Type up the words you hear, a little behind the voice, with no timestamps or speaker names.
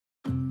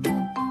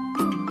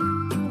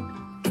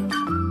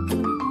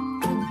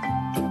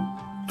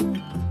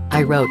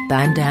I wrote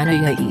Bandana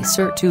Ya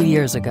Esir 2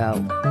 years ago,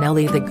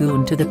 Nelly the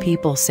Goon to the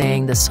people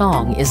saying the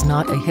song is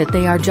not a hit,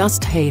 they are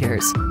just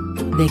haters.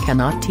 They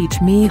cannot teach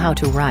me how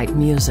to write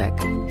music.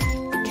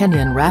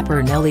 Kenyan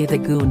rapper Nelly the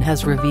Goon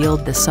has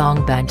revealed the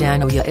song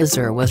Bandana Ya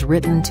Esir was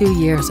written 2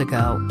 years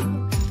ago.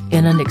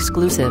 In an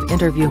exclusive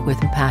interview with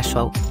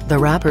Mpasho, the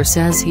rapper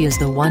says he is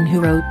the one who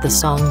wrote the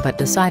song but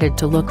decided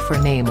to look for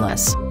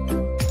Nameless.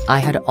 I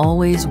had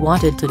always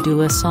wanted to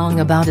do a song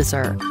about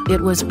Esir,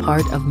 it was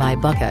part of my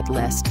bucket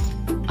list.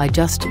 I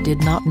just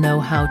did not know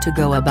how to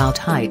go about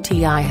it.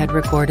 I had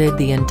recorded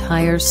the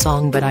entire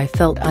song but I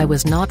felt I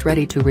was not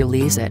ready to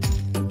release it.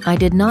 I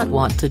did not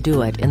want to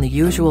do it in the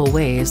usual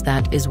ways,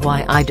 that is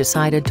why I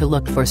decided to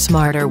look for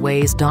smarter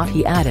ways.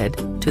 He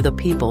added, to the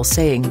people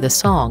saying the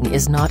song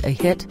is not a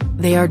hit,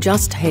 they are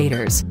just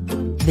haters.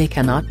 They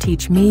cannot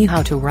teach me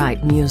how to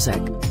write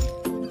music.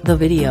 The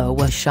video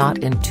was shot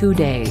in 2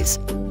 days.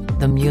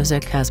 The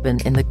music has been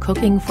in the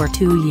cooking for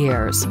 2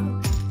 years.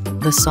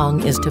 The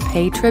song is to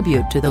pay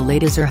tribute to the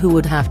late Esir, who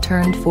would have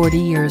turned 40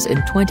 years in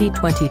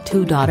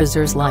 2022.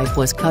 Esir's life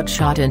was cut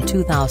short in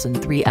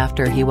 2003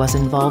 after he was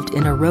involved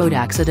in a road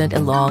accident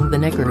along the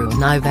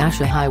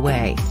Naivasha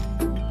highway.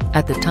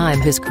 At the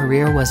time his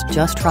career was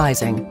just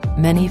rising.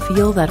 Many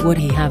feel that would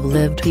he have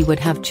lived he would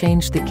have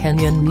changed the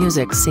Kenyan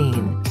music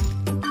scene.